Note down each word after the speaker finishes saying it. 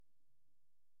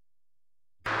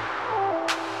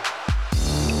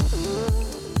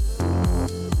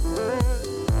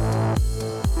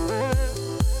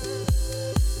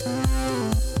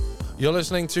You're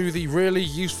listening to the Really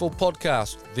Useful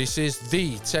Podcast. This is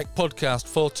the tech podcast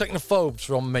for technophobes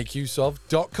from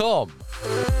makeuseof.com.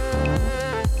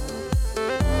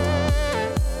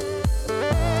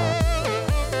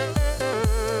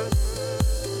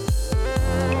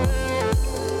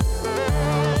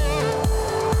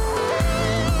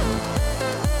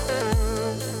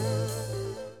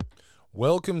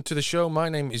 Welcome to the show. My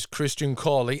name is Christian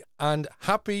Corley and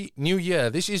Happy New Year.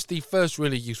 This is the first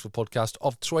Really Useful Podcast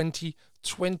of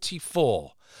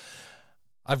 2024.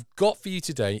 I've got for you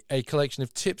today a collection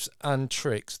of tips and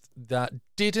tricks that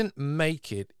didn't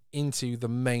make it into the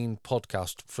main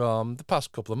podcast from the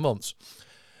past couple of months.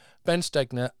 Ben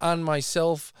Stegner and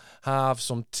myself have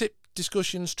some tip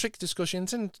discussions, trick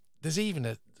discussions, and there's even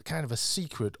a kind of a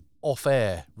secret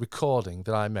off-air recording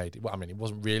that I made. Well, I mean, it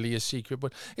wasn't really a secret,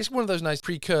 but it's one of those nice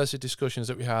precursor discussions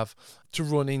that we have to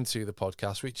run into the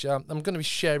podcast, which I'm going to be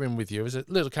sharing with you as a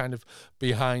little kind of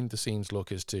behind-the-scenes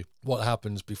look as to what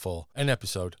happens before an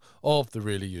episode of the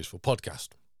Really Useful Podcast.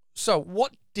 So,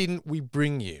 what didn't we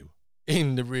bring you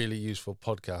in the Really Useful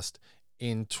Podcast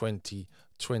in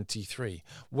 2023?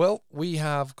 Well, we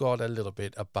have got a little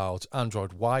bit about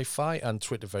Android Wi-Fi and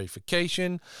Twitter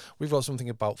verification. We've got something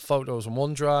about photos and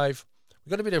OneDrive. We've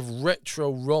got a bit of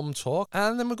retro ROM talk.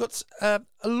 And then we've got a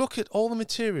look at all the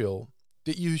material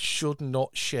that you should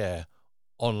not share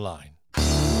online.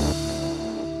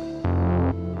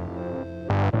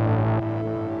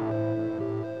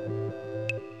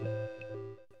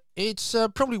 It's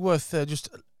probably worth just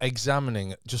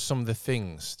examining just some of the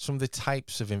things, some of the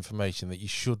types of information that you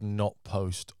should not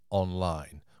post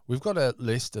online. We've got a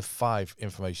list of 5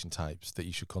 information types that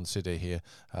you should consider here,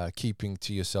 keeping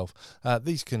to yourself.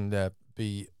 These can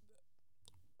be...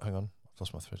 Hang on, I've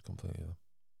lost my thread completely.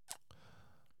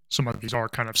 Some of these are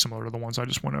kind of similar to the ones I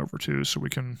just went over too, so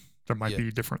there might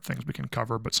be different things we can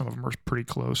cover, but some of them are pretty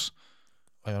close.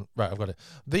 Hang on, right, I've got it.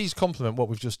 These complement what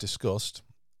we've just discussed.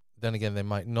 Then again, they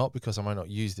might not, because I might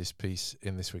not use this piece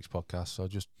in this week's podcast. So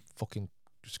just fucking,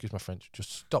 excuse my French,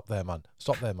 just stop there, man.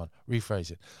 Stop there, man.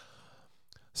 Rephrase it.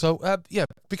 So,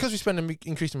 because we spend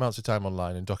increasing amounts of time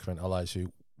online and document our lives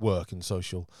through work and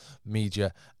social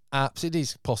media apps, it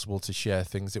is possible to share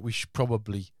things that we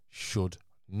probably should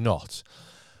not.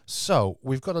 So,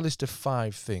 we've got a list of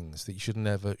 5 things that you should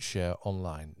never share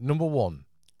online. Number 1,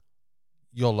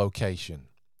 your location.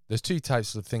 There's 2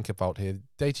 types to think about here: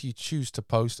 data you choose to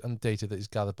post and data that is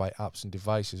gathered by apps and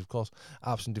devices. Of course,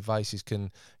 apps and devices can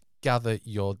gather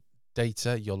your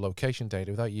data, your location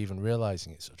data, without you even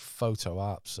realizing it. So photo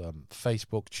apps,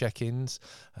 Facebook check-ins,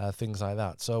 things like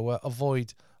that. So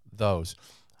avoid those.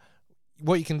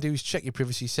 What you can do is check your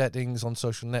privacy settings on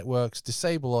social networks,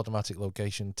 disable automatic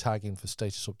location tagging for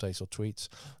status updates or tweets.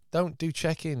 Don't do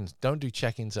check-ins. Don't do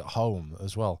check-ins at home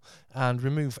as well. And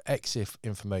remove EXIF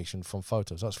information from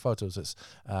photos. That's photos that's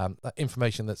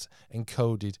information that's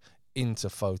encoded into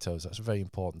photos. That's a very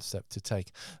important step to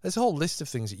take. There's a whole list of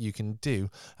things that you can do.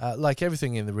 Like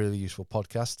everything in the Really Useful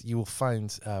Podcast, you will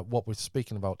find what we're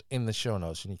speaking about in the show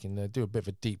notes, and you can do a bit of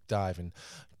a deep dive and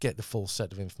get the full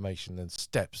set of information and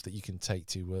steps that you can take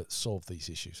to solve these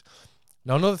issues.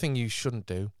 Now, another thing you shouldn't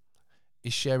do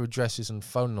is share addresses and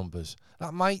phone numbers.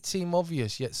 That might seem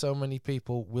obvious, yet so many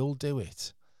people will do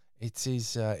it. It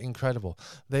is incredible.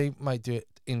 They might do it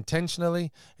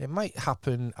intentionally, it might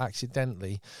happen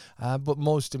accidentally, but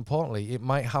most importantly, it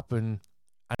might happen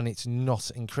and it's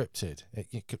not encrypted.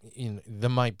 There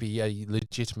might be a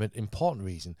legitimate, important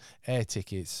reason: air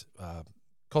tickets,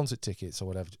 concert tickets or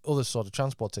whatever, other sort of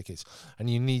transport tickets, and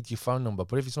you need your phone number.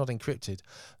 But if it's not encrypted,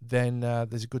 then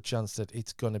there's a good chance that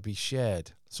it's going to be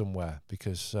shared somewhere,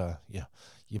 because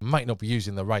you might not be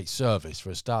using the right service for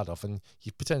a start off, and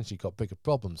you've potentially got bigger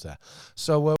problems there.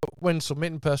 So when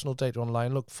submitting personal data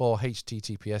online, look for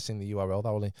HTTPS in the URL.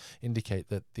 That will indicate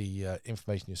that the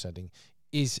information you're sending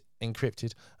is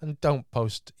encrypted, and don't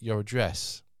post your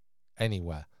address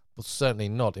anywhere, but certainly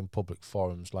not in public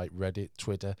forums like Reddit,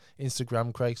 Twitter,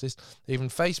 Instagram, Craigslist, even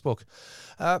Facebook.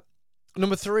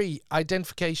 Number 3,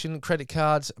 identification, credit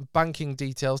cards, banking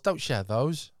details. Don't share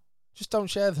those. Just don't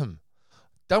share them.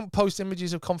 Don't post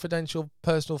images of confidential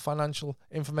personal financial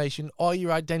information or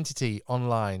your identity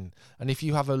online. And if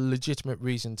you have a legitimate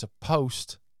reason to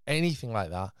post anything like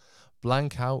that,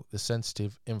 blank out the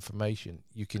sensitive information.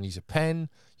 You can use a pen.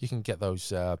 You can get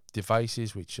those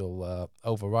devices which will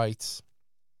overwrite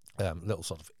little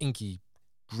sort of inky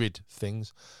grid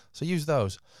things. So use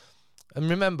those. And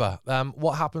remember,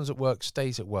 what happens at work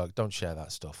stays at work. Don't share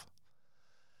that stuff.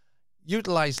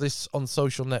 Utilize lists on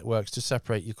social networks to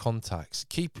separate your contacts.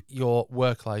 Keep your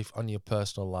work life and your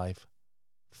personal life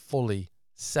fully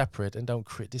separate, and don't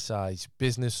criticize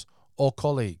business or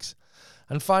colleagues.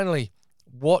 And finally,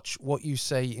 watch what you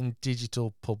say in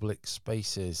digital public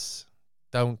spaces.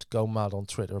 Don't go mad on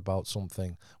Twitter about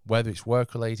something, whether it's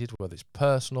work-related, whether it's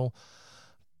personal.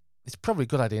 It's probably a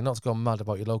good idea not to go mad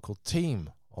about your local team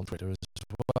on Twitter as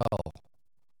well.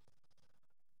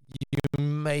 You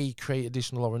may create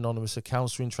additional or anonymous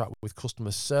accounts to interact with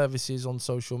customer services on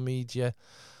social media.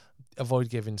 Avoid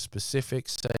giving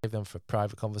specifics, save them for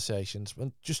private conversations,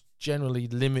 and just generally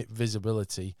limit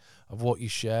visibility of what you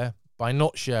share by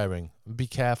not sharing, and be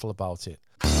careful about it.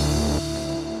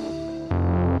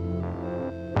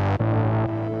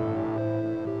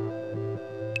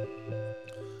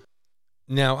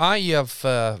 Now, I have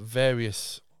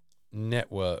various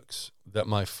networks that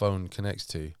my phone connects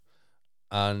to,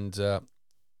 and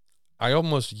I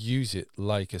almost use it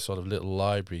like a sort of little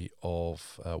library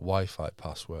of Wi-Fi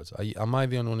passwords. Am I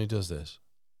the only one who does this?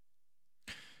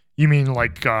 You mean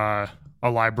like a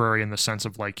library in the sense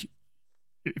of like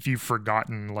if you've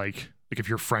forgotten like if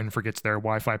your friend forgets their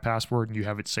Wi-Fi password and you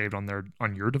have it saved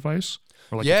on your device?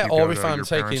 Or like Yeah, if you or go if to I'm your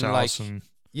taking parents' like... house and...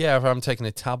 Yeah, if I'm taking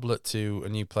a tablet to a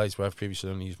new place where I've previously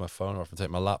only used my phone, or if I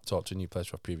take my laptop to a new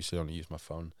place where I've previously only used my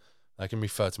phone, I can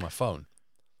refer to my phone.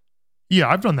 Yeah,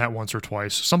 I've done that once or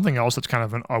twice. Something else that's kind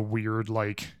of a weird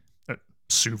like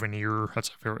souvenir.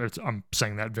 I'm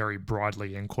saying that very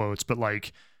broadly in quotes, but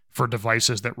like for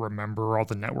devices that remember all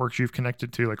the networks you've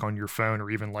connected to, like on your phone,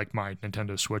 or even like my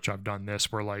Nintendo Switch, I've done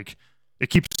this where like it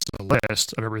keeps a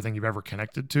list of everything you've ever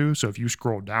connected to. So if you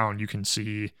scroll down, you can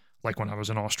see like when I was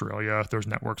in Australia, there's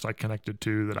networks I connected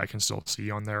to that I can still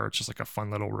see on there. It's just like a fun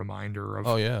little reminder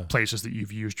of places that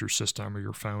you've used your system or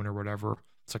your phone or whatever.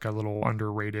 It's like a little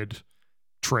underrated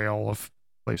trail of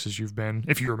places you've been,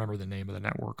 if you remember the name of the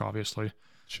network, obviously.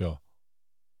 Sure.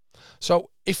 So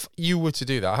if you were to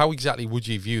do that, how exactly would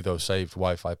you view those saved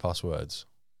Wi-Fi passwords?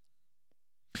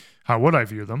 How would I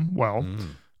view them? Well,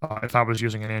 if I was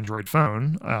using an Android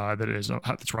phone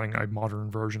that's running a modern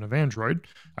version of Android,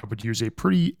 I would use a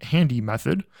pretty handy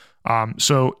method.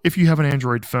 So if you have an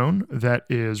Android phone that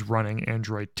is running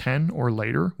Android 10 or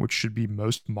later, which should be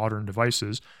most modern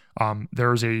devices,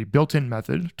 there's a built-in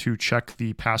method to check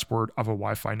the password of a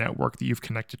Wi-Fi network that you've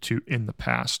connected to in the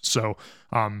past. So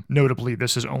notably,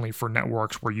 this is only for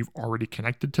networks where you've already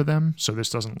connected to them. So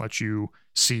this doesn't let you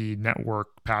see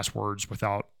network passwords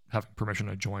without having permission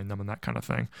to join them and that kind of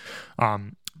thing.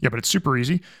 But it's super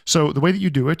easy. So the way that you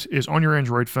do it is on your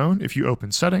Android phone, if you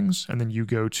open settings and then you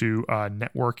go to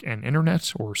network and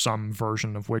internet, or some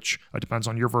version of which depends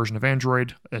on your version of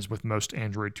Android. As with most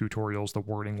Android tutorials, the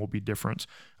wording will be different.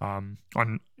 On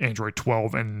Android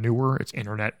 12 and newer, it's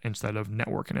internet instead of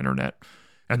network and internet.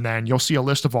 And then you'll see a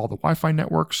list of all the Wi-Fi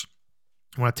networks.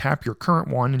 You want to tap your current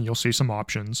one and you'll see some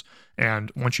options. And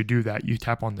once you do that, you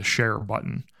tap on the share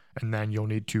button. And then you'll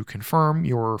need to confirm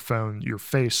your phone, your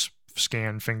face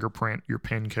scan, fingerprint, your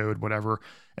PIN code, whatever.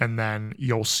 And then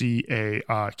you'll see a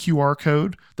QR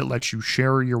code that lets you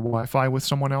share your Wi-Fi with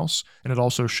someone else. And it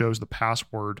also shows the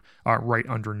password right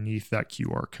underneath that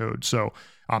QR code. So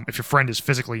if your friend is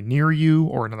physically near you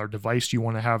or another device you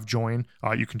want to have join,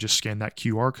 you can just scan that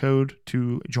QR code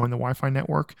to join the Wi-Fi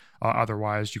network.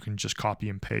 Otherwise, you can just copy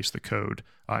and paste the code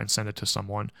and send it to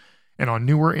someone. And on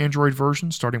newer Android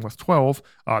versions, starting with 12,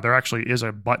 there actually is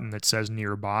a button that says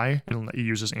nearby, and it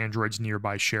uses Android's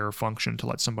nearby share function to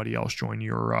let somebody else join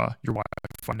your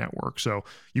Wi-Fi network. So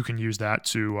you can use that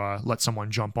to let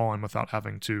someone jump on without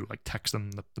having to like text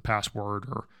them the password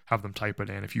or have them type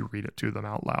it in if you read it to them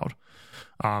out loud.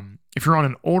 If you're on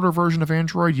an older version of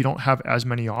Android, you don't have as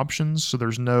many options, so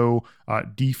there's no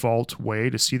default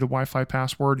way to see the Wi-Fi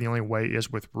password. The only way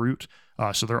is with root.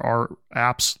 So there are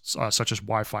apps such as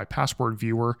Wi-Fi Password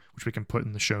Viewer, which we can put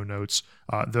in the show notes.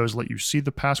 Those let you see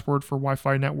the password for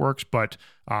Wi-Fi networks, but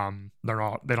they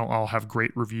don't all have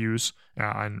great reviews,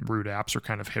 and root apps are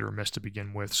kind of hit or miss to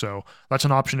begin with. So that's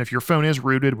an option if your phone is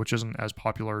rooted, which isn't as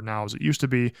popular now as it used to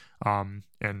be, and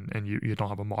you don't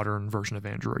have a modern version of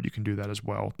Android. You can do that as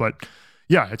well. But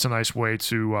yeah, it's a nice way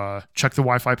to check the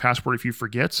Wi-Fi password if you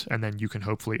forget, and then you can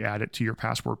hopefully add it to your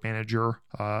password manager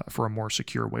for a more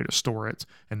secure way to store it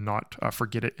and not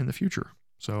forget it in the future.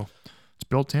 So it's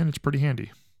built in. It's pretty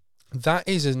handy. That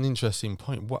is an interesting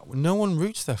point. No one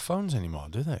roots their phones anymore,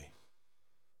 do they?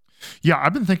 Yeah,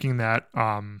 I've been thinking that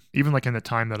even like in the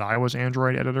time that I was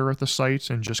Android editor at the site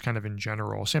and just kind of in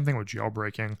general. Same thing with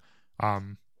jailbreaking. I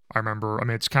remember,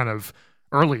 it's kind of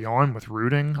early on with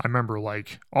rooting. I remember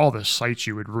like all the sites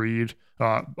you would read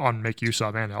on Make Use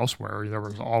Of and elsewhere, there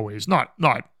was always not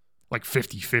like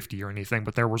 50-50 or anything,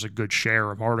 but there was a good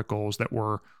share of articles that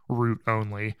were root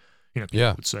only.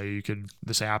 People would say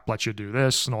this app lets you do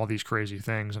this and all these crazy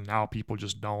things, and now people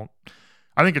just don't.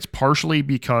 I think it's partially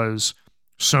because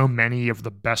so many of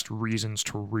the best reasons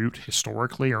to root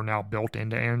historically are now built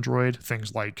into Android.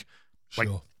 Things like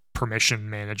Sure. permission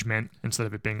management instead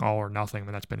of it being all or nothing.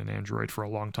 But that's been in Android for a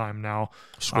long time now.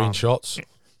 Screenshots.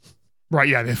 Right,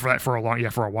 yeah, for a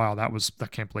while I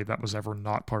can't believe that was ever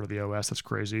not part of the OS. That's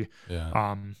crazy.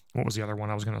 Yeah. What was the other one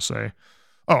I was gonna say?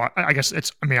 Oh, I guess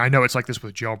I know it's like this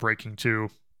with jailbreaking too.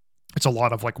 It's a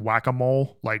lot of like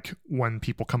whack-a-mole, like when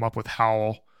people come up with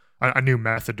how a new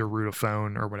method to root a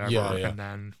phone or whatever, Yeah. and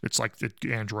then it's like the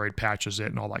Android patches it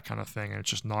and all that kind of thing, and it's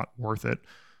just not worth it.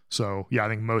 So yeah, I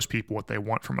think most people what they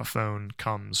want from a phone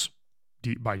comes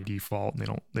by default, and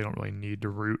they don't really need to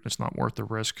root. It's not worth the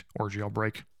risk or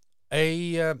jailbreak.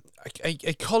 A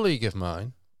colleague of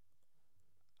mine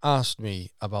asked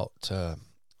me about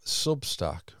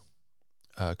Substack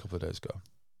a couple of days ago,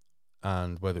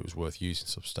 and whether it was worth using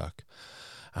Substack.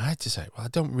 And I had to say, well, I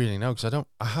don't really know, because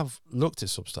I have looked at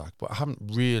Substack, but I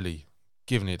haven't really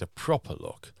given it a proper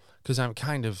look, because I'm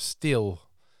kind of still,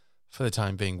 for the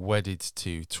time being, wedded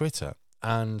to Twitter.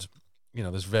 And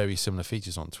there's very similar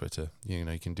features on Twitter. You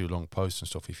can do long posts and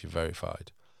stuff if you're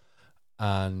verified,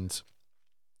 and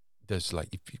there's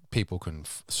like people can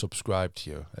subscribe to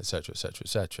you, etc., etc.,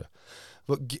 etc.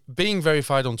 But being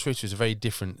verified on Twitter is a very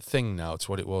different thing now to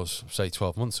what it was, say,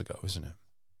 12 months ago, isn't it?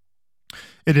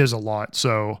 It is a lot.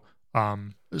 So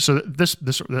this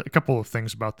a couple of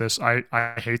things about this. I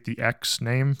hate the X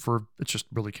name it's just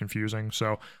really confusing.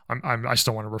 So I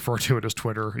still want to refer to it as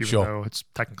Twitter, even Sure. though it's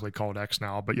technically called X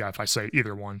now. But yeah, if I say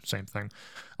either one, same thing.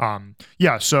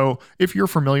 So if you're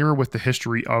familiar with the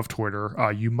history of Twitter,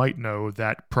 you might know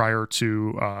that prior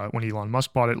to when Elon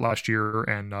Musk bought it last year,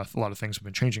 and a lot of things have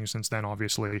been changing since then,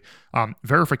 obviously,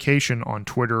 verification on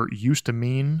Twitter used to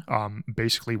mean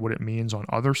basically what it means on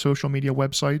other social media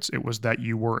websites. It was that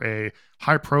you were a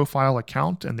high profile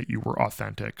account and that you were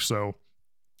authentic. So,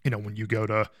 when you go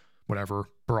to whatever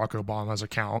Barack Obama's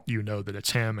account, you know that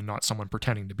it's him and not someone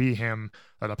pretending to be him.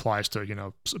 That applies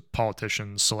to,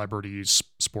 politicians, celebrities,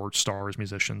 sports stars,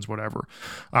 musicians, whatever.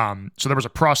 So there was a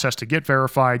process to get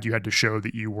verified. You had to show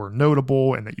that you were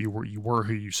notable and that you were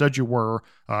who you said you were,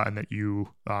 and that you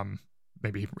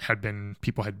maybe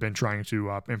people had been trying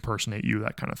to impersonate you,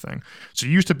 that kind of thing. So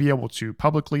you used to be able to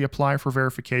publicly apply for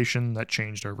verification. That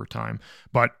changed over time.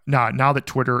 But now that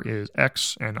Twitter is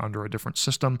X and under a different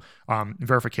system,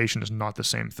 verification is not the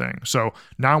same thing. So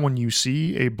now when you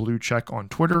see a blue check on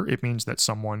Twitter, it means that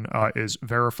someone is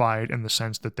verified in the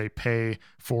sense that they pay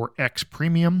for X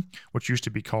Premium, which used to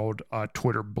be called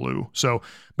Twitter Blue. So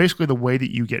basically the way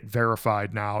that you get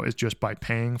verified now is just by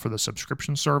paying for the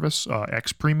subscription service,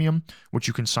 X Premium, which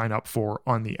you can sign up for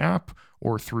on the app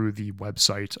or through the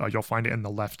website. You'll find it in the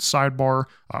left sidebar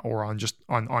or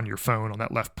on your phone on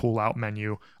that left pull-out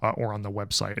menu, or on the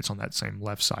website. It's on that same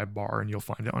left sidebar, and you'll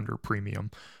find it under Premium.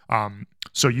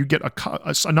 So you get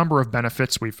a number of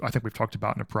benefits I think we've talked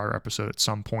about in a prior episode at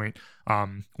some point.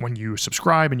 When you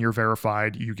subscribe and you're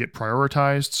verified, you get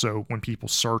prioritized. So when people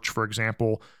search, for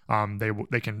example,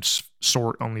 they can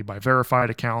sort only by verified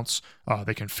accounts.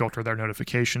 They can filter their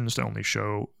notifications to only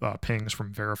show pings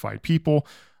from verified people.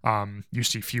 You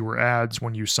see fewer ads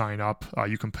when you sign up.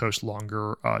 You can post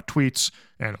longer tweets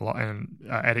and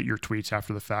edit your tweets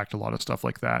after the fact, a lot of stuff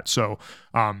like that. So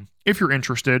if you're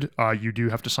interested, you do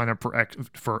have to sign up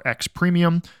for X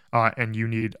Premium, and you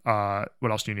need,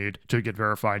 what else do you need to get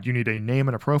verified? You need a name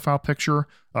and a profile picture.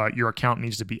 Your account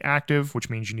needs to be active, which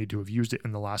means you need to have used it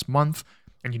in the last month.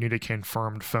 And you need a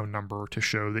confirmed phone number to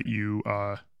show that you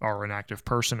are an active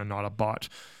person and not a bot.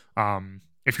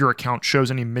 If your account shows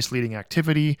any misleading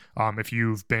activity, if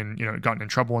you've been, gotten in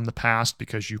trouble in the past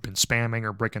because you've been spamming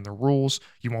or breaking the rules,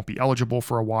 you won't be eligible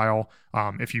for a while.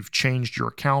 If you've changed your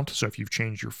account, so if you've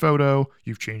changed your photo,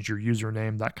 you've changed your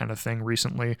username, that kind of thing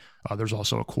recently, there's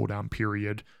also a cooldown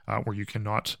period where you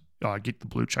cannot get the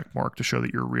blue check mark to show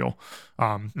that you're real.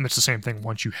 And it's the same thing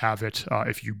once you have it.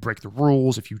 If you break the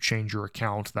rules, if you change your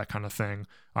account, that kind of thing,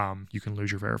 you can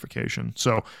lose your verification.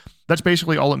 So that's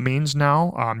basically all it means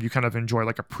now. You kind of enjoy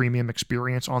like a premium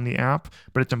experience on the app,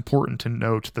 but it's important to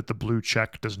note that the blue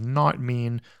check does not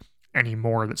mean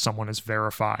anymore that someone is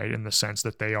verified in the sense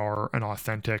that they are an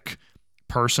authentic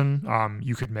person.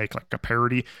 You could make like a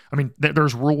parody. I mean,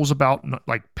 there's rules about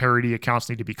like parody accounts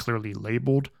need to be clearly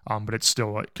labeled, but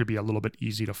it could be a little bit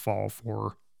easy to fall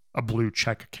for a blue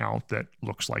check account that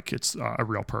looks like it's a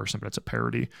real person, but it's a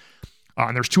parody.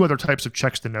 And there's two other types of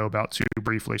checks to know about too,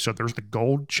 briefly. So there's the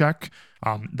gold check.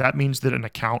 That means that an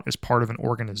account is part of an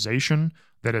organization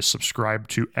that is subscribed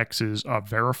to X's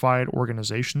verified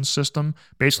organization system.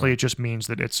 Basically, it just means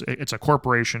that it's a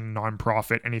corporation,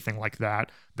 nonprofit, anything like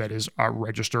that is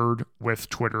registered with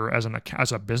Twitter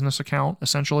as a business account,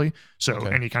 essentially. So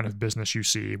any kind of business you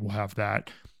see will have that.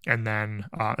 And then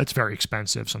it's very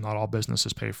expensive, so not all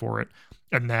businesses pay for it.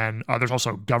 And then there's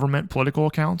also government political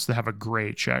accounts that have a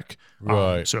gray check.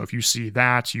 Right. So if you see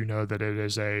that, you know that it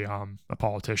is a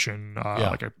politician,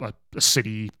 like a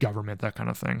city government, that kind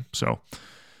of thing. So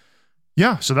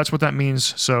yeah, so that's what that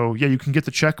means. So yeah, you can get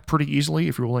the check pretty easily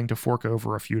if you're willing to fork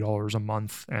over a few dollars a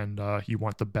month and you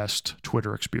want the best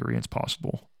Twitter experience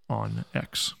possible on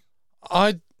X.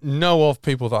 I know of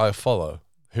people that I follow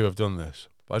who have done this,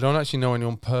 but I don't actually know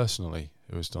anyone personally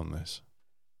who has done this,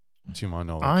 to my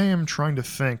knowledge. I am trying to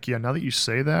think. Yeah, now that you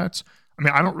say that, I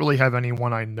mean, I don't really have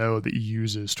anyone I know that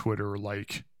uses Twitter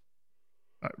like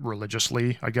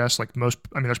religiously, I guess. Like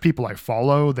there's people I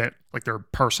follow that like they're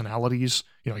personalities,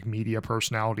 like media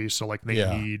personalities. So like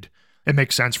it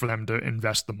makes sense for them to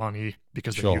invest the money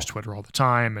because they use Twitter all the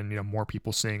time. And, more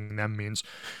people seeing them means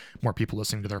more people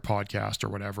listening to their podcast or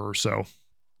whatever. So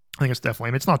I think it's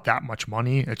definitely, it's not that much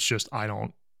money. It's just,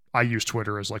 I use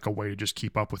Twitter as like a way to just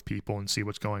keep up with people and see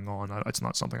what's going on. It's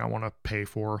not something I want to pay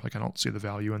for. Like I don't see the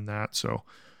value in that. So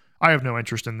I have no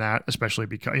interest in that, especially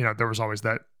because, there was always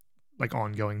that like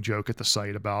ongoing joke at the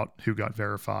site about who got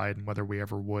verified and whether we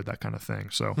ever would, that kind of thing.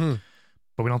 So,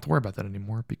 but we don't have to worry about that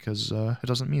anymore because it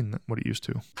doesn't mean what it used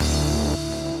to.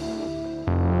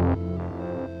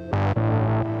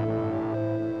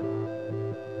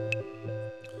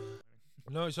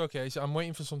 No, it's okay. I'm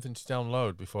waiting for something to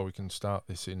download before we can start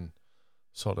this in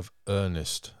sort of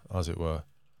earnest, as it were.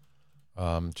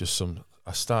 I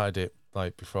started it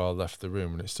like before I left the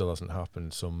room and it still hasn't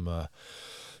happened. Some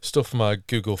stuff from my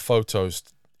Google Photos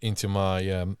into my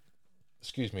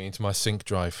into my sync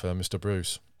drive for Mr.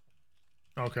 Bruce.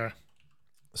 Okay.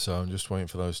 So I'm just waiting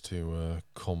for those to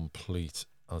complete,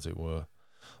 as it were.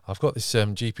 I've got this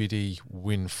GPD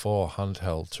Win 4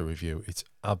 handheld to review. It's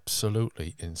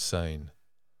absolutely insane.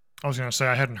 I was going to say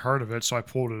I hadn't heard of it, so I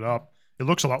pulled it up. It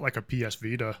looks a lot like a PS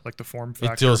Vita, like the form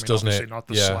factor. It does, doesn't it? Not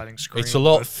the sliding screen. It's a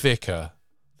lot thicker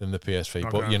than the PSV,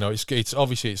 but it's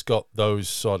obviously it's got those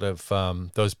sort of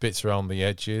those bits around the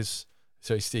edges,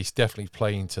 so it's definitely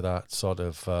playing to that sort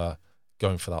of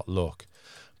going for that look.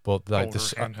 But like older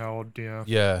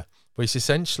handheld, but it's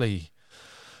essentially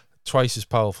twice as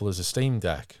powerful as a Steam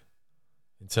Deck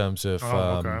in terms of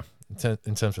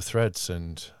in terms of threads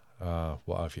and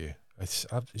what have you.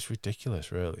 It's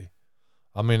ridiculous, really.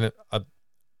 I mean, I'm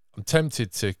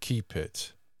tempted to keep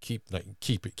it,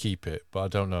 but I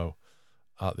don't know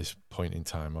at this point in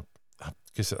time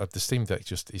because the Steam Deck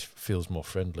just feels more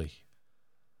friendly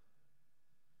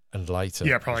and lighter.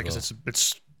 Yeah, probably because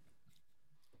it's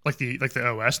like the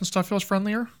OS and stuff feels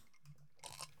friendlier.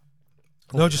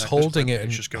 No, just holding it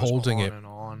and just goes holding on it. And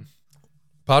on.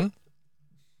 Pardon?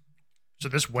 So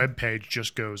this web page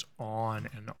just goes on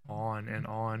and on and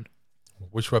on.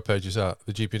 Which web page is that?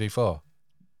 The GPD4?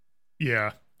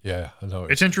 Yeah. Yeah, I know.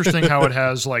 It's interesting how it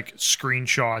has like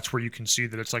screenshots where you can see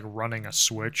that it's like running a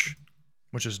switch,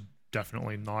 which is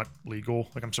definitely not legal.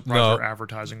 Like I'm surprised they're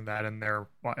advertising that in their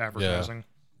advertising. Yeah.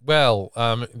 Well,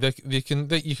 you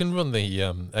can run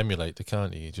the emulator,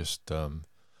 can't you? Just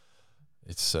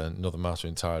it's another matter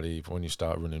entirely when you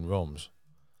start running ROMs.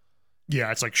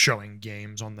 Yeah, it's like showing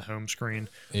games on the home screen.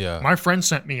 Yeah. My friend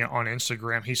sent me on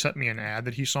Instagram. He sent me an ad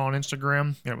that he saw on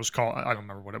Instagram. And it was called, I don't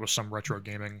remember what it was, some retro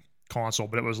gaming console,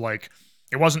 but it was like,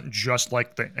 it wasn't just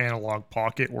like the Analog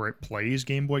Pocket where it plays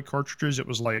Game Boy cartridges. It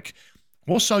was like,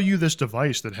 we'll sell you this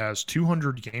device that has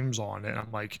 200 games on it. And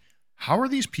I'm like, how are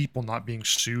these people not being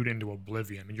sued into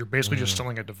oblivion? I mean, you're basically just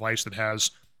selling a device that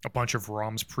has a bunch of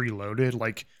ROMs preloaded.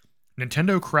 Like,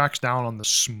 Nintendo cracks down on the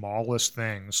smallest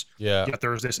things. Yeah. Yet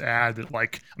there's this ad that,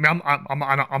 like, I mean,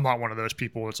 I'm not one of those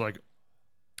people. It's like,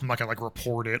 I'm not gonna like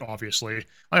report it. Obviously,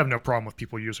 I have no problem with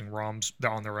people using ROMs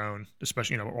on their own,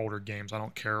 especially older games. I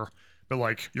don't care. But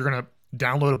like, you're gonna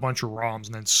download a bunch of ROMs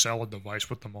and then sell a device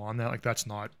with them on that. Like, that's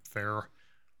not fair.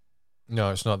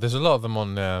 No, it's not. There's a lot of them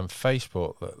on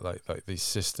Facebook that like these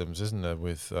systems, isn't there?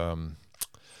 With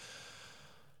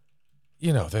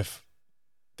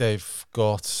they've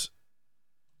got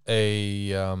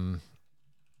a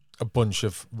bunch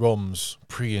of ROMs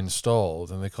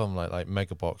pre-installed, and they come like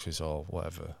mega boxes or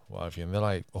whatever, and they're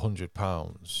like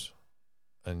 £100,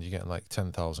 and you're getting like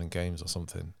 10,000 games or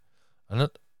something. And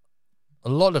a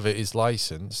lot of it is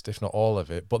licensed, if not all of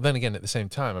it. But then again, at the same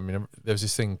time, I mean, there was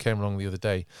this thing came along the other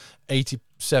day.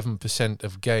 87%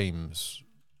 of games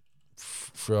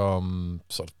from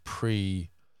sort of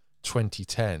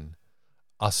pre-2010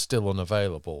 are still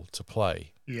unavailable to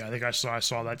play. Yeah, I think I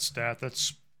saw that stat.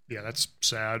 That's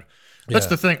sad. That's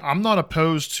the thing. I'm not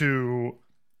opposed to.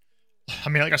 I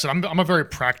mean, like I said, I'm a very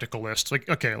practicalist. Like,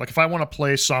 okay, like if I want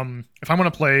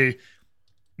to play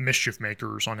Mischief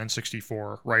Makers on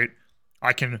N64, right?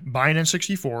 I can buy an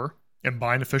N64 and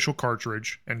buy an official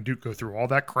cartridge and go through all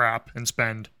that crap and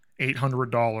spend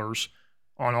 $800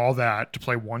 on all that to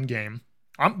play one game.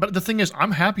 But the thing is,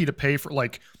 I'm happy to pay for,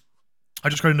 like, I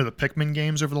just got into the Pikmin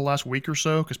games over the last week or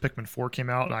so because Pikmin 4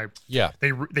 came out, and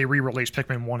they re-released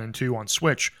Pikmin 1 and 2 on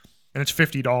Switch, and it's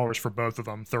 $50 for both of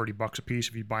them, $30 a piece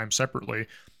if you buy them separately.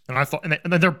 And I thought, and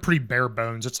they're pretty bare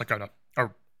bones. It's like a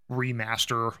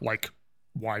remaster, like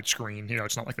widescreen. You know,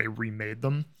 it's not like they remade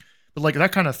them, but like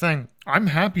that kind of thing. I'm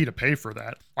happy to pay for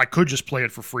that. I could just play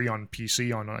it for free on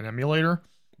PC on an emulator,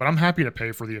 but I'm happy to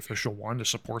pay for the official one to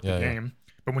support the game.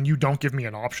 But when you don't give me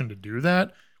an option to do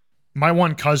that, my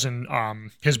one cousin,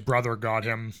 his brother got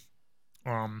him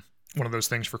one of those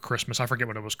things for Christmas. I forget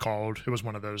what it was called. It was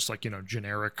one of those, like, you know,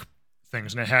 generic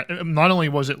things. And it had, not only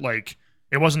was it like,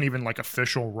 it wasn't even like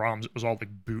official ROMs, it was all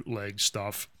like bootleg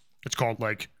stuff. It's called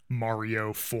like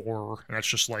Mario 4, and it's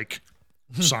just like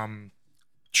some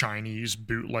Chinese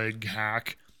bootleg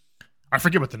hack. I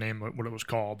forget what it was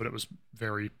called, but it was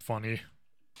very funny.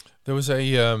 There was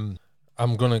a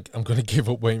I'm gonna give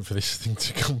up waiting for this thing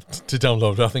to come to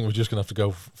download. I think we're just gonna have to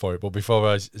go for it. But before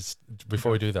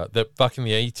we do that, back in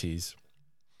the 80s,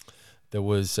 there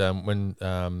was when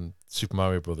Super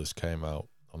Mario Brothers came out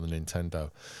on the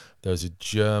Nintendo, there was a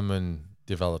German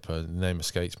developer, the name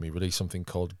escapes me, released something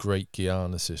called Great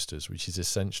Giana Sisters, which is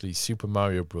essentially Super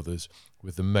Mario Brothers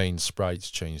with the main sprites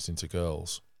changed into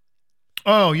girls.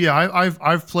 Oh yeah,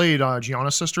 I've played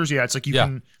Giana Sisters. Yeah, it's like you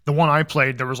can. The one I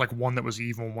played, there was like one that was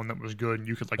evil, one that was good, and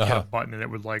you could like hit a button and it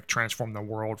would like transform the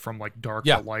world from like dark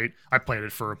to light. I played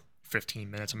it for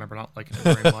 15 minutes. I remember not liking it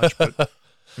very much, but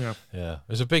yeah, it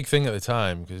was a big thing at the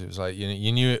time because it was like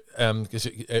you knew because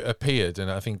it appeared and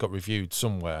I think got reviewed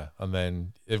somewhere, and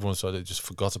then everyone sort of just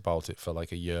forgot about it for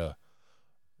like a year,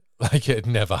 like it had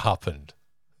never happened.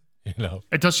 You know,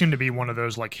 it does seem to be one of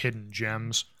those like hidden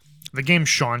gems. The game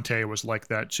Shantae was like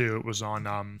that too. It was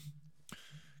on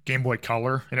Game Boy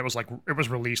Color, and it was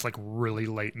released like really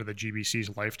late into the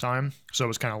GBC's lifetime, so it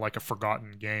was kind of like a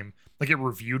forgotten game. Like it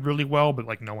reviewed really well, but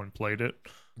like no one played it.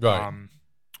 Right.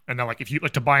 And now, like if you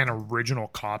like to buy an original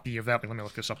copy of that, like, let me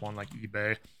look this up on like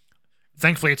eBay.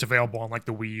 Thankfully, it's available on like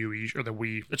the Wii U or the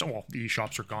Wii. The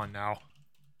eShops are gone now,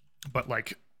 but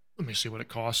like let me see what it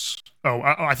costs. Oh,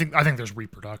 I think there's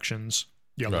reproductions.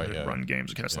 Yeah, limited run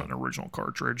games. Okay, that's not an original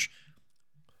cartridge.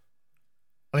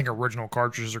 I think original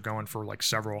cartridges are going for like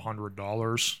several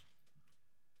 $100s.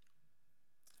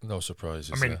 No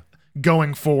surprises. I mean,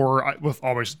 going for, with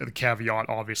always the caveat,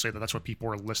 obviously, that's what people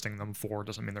are listing them for.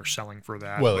 Doesn't mean they're selling for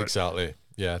that. Well, exactly.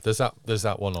 Yeah, there's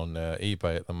that one on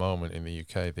eBay at the moment in the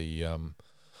UK. The I'll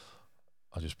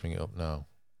just bring it up now.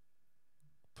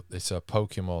 It's a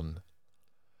Pokemon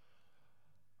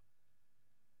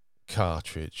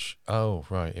cartridge. Oh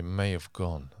right, it may have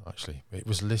gone actually. It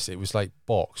was listed. It was like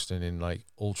boxed and in like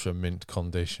ultra mint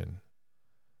condition,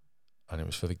 and it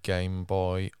was for the Game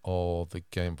Boy or the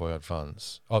Game Boy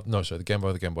Advance. Oh no, sorry, the Game Boy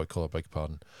or the Game Boy Color. Beg your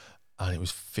pardon. And it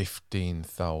was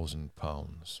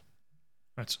 £15,000.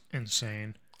 That's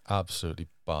insane. Absolutely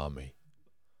balmy.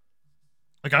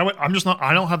 Like I'm just not.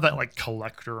 I don't have that like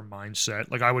collector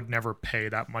mindset. Like I would never pay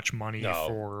that much money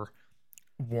for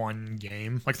one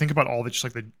game. Like think about all the just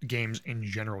like the games in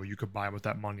general you could buy with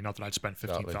that money. Not that I'd spend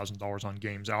 $15,000 on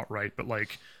games outright, but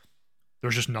like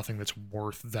there's just nothing that's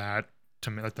worth that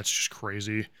to me. Like that's just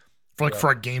crazy for like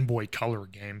for a Game Boy Color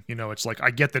game. You know, it's like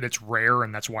I get that it's rare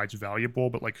and that's why it's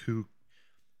valuable, but like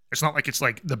it's not like it's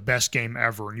like the best game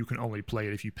ever and you can only play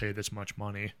it if you pay this much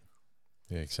money.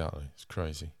 Yeah, exactly. It's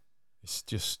crazy. It's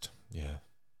just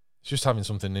it's just having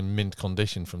something in mint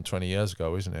condition from 20 years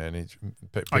ago, isn't it? And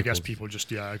I guess people just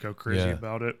go crazy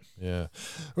about it. Yeah.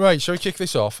 Right. Shall we kick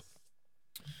this off?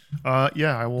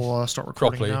 Yeah, I will start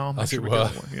recording properly, now. As it were.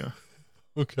 Yeah.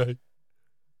 Okay.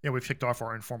 Yeah, we've kicked off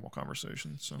our informal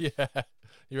conversation. So yeah,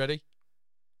 you ready?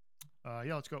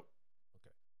 Yeah, let's go.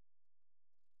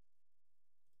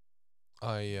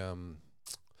 Okay.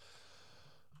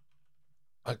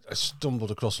 I stumbled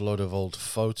across a load of old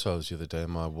photos the other day in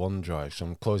my OneDrive, so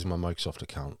I'm closing my Microsoft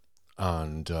account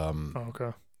and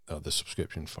the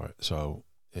subscription for it. So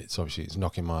it's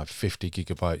knocking my 50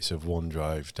 gigabytes of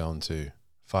OneDrive down to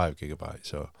 5 gigabytes.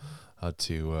 So I had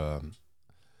to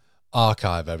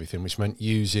archive everything, which meant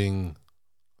using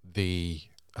the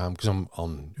because I'm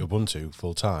on Ubuntu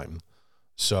full time,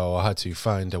 so I had to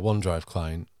find a OneDrive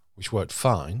client which worked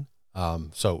fine.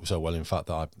 So well, in fact,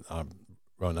 that I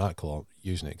wrote an article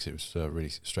using it because it was really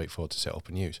straightforward to set up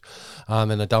and use.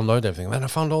 And then I downloaded everything. And then I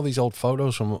found all these old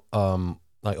photos from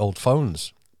like old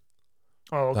phones.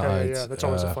 Oh, okay, yeah, that's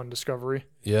always a fun discovery.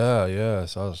 Yeah.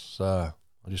 So I was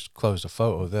I just closed a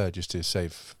photo there just to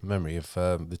save memory of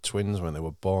the twins when they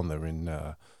were born. They were in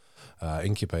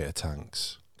incubator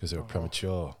tanks because they were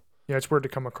premature. Yeah, it's weird to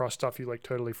come across stuff you like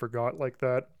totally forgot like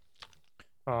that.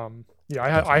 I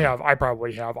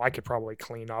could probably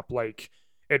clean up like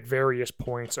at various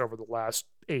points over the last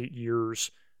 8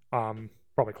 years,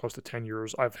 probably close to 10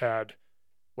 years. I've had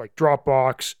like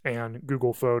Dropbox and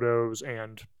Google Photos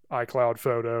and iCloud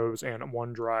Photos and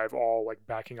OneDrive all like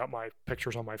backing up my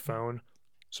pictures on my phone.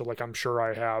 So like I'm sure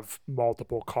I have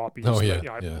multiple copies. Oh yeah,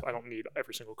 I don't need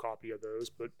every single copy of those,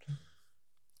 but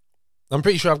I'm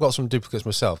pretty sure I've got some duplicates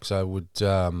myself because I would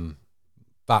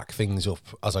back things up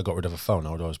as I got rid of a phone.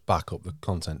 I would always back up the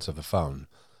contents of the phone.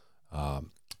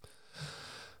 And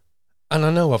I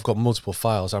know I've got multiple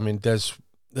files. I mean,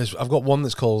 I've got one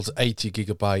that's called 80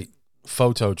 gigabyte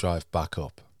photo drive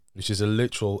backup, which is a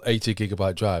literal 80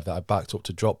 gigabyte drive that I backed up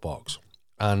to Dropbox.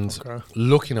 And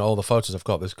looking at all the photos I've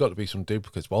got, there's got to be some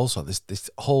duplicates. But also, this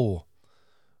whole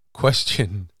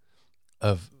question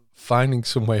of finding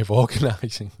some way of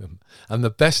organising them. And the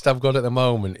best I've got at the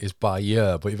moment is by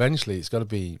year. But eventually, it's got to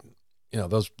be,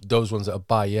 those ones that are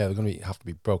by year, they're going to have to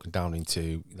be broken down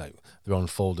into like their own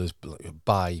folders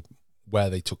by where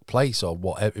they took place or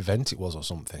what event it was or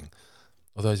something.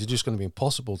 Otherwise, it's just going to be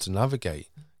impossible to navigate.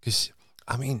 Because,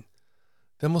 I mean,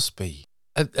 there must be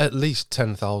at least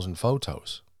 10,000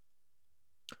 photos.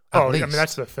 I mean,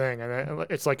 that's the thing. And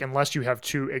it's like, unless you have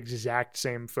two exact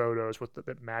same photos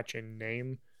that match in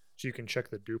name, so you can check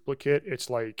the duplicate, it's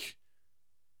like,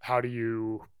 how do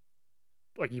you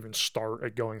like even start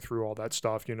at going through all that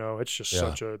stuff? It's just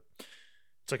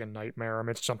it's like a nightmare. I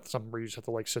mean, it's something where you just have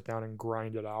to like sit down and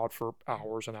grind it out for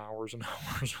hours and hours and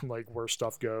hours and like where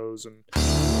stuff goes. And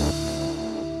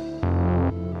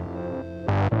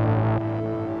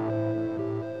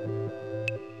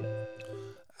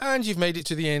And you've made it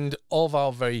to the end of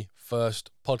our very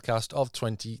first podcast of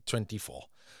 2024.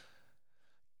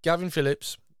 Gavin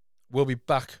Phillips will be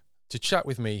back to chat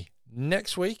with me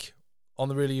next week on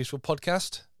the Really Useful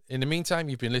Podcast. In the meantime,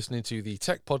 you've been listening to the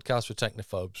Tech Podcast for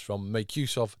Technophobes from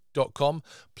makeuseof.com.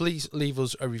 Please leave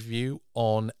us a review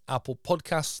on Apple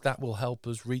Podcasts. That will help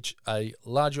us reach a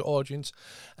larger audience.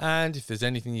 And if there's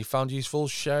anything you found useful,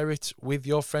 share it with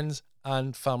your friends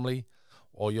and family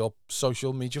or your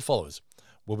social media followers.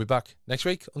 We'll be back next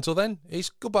week. Until then,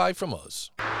 it's goodbye from us.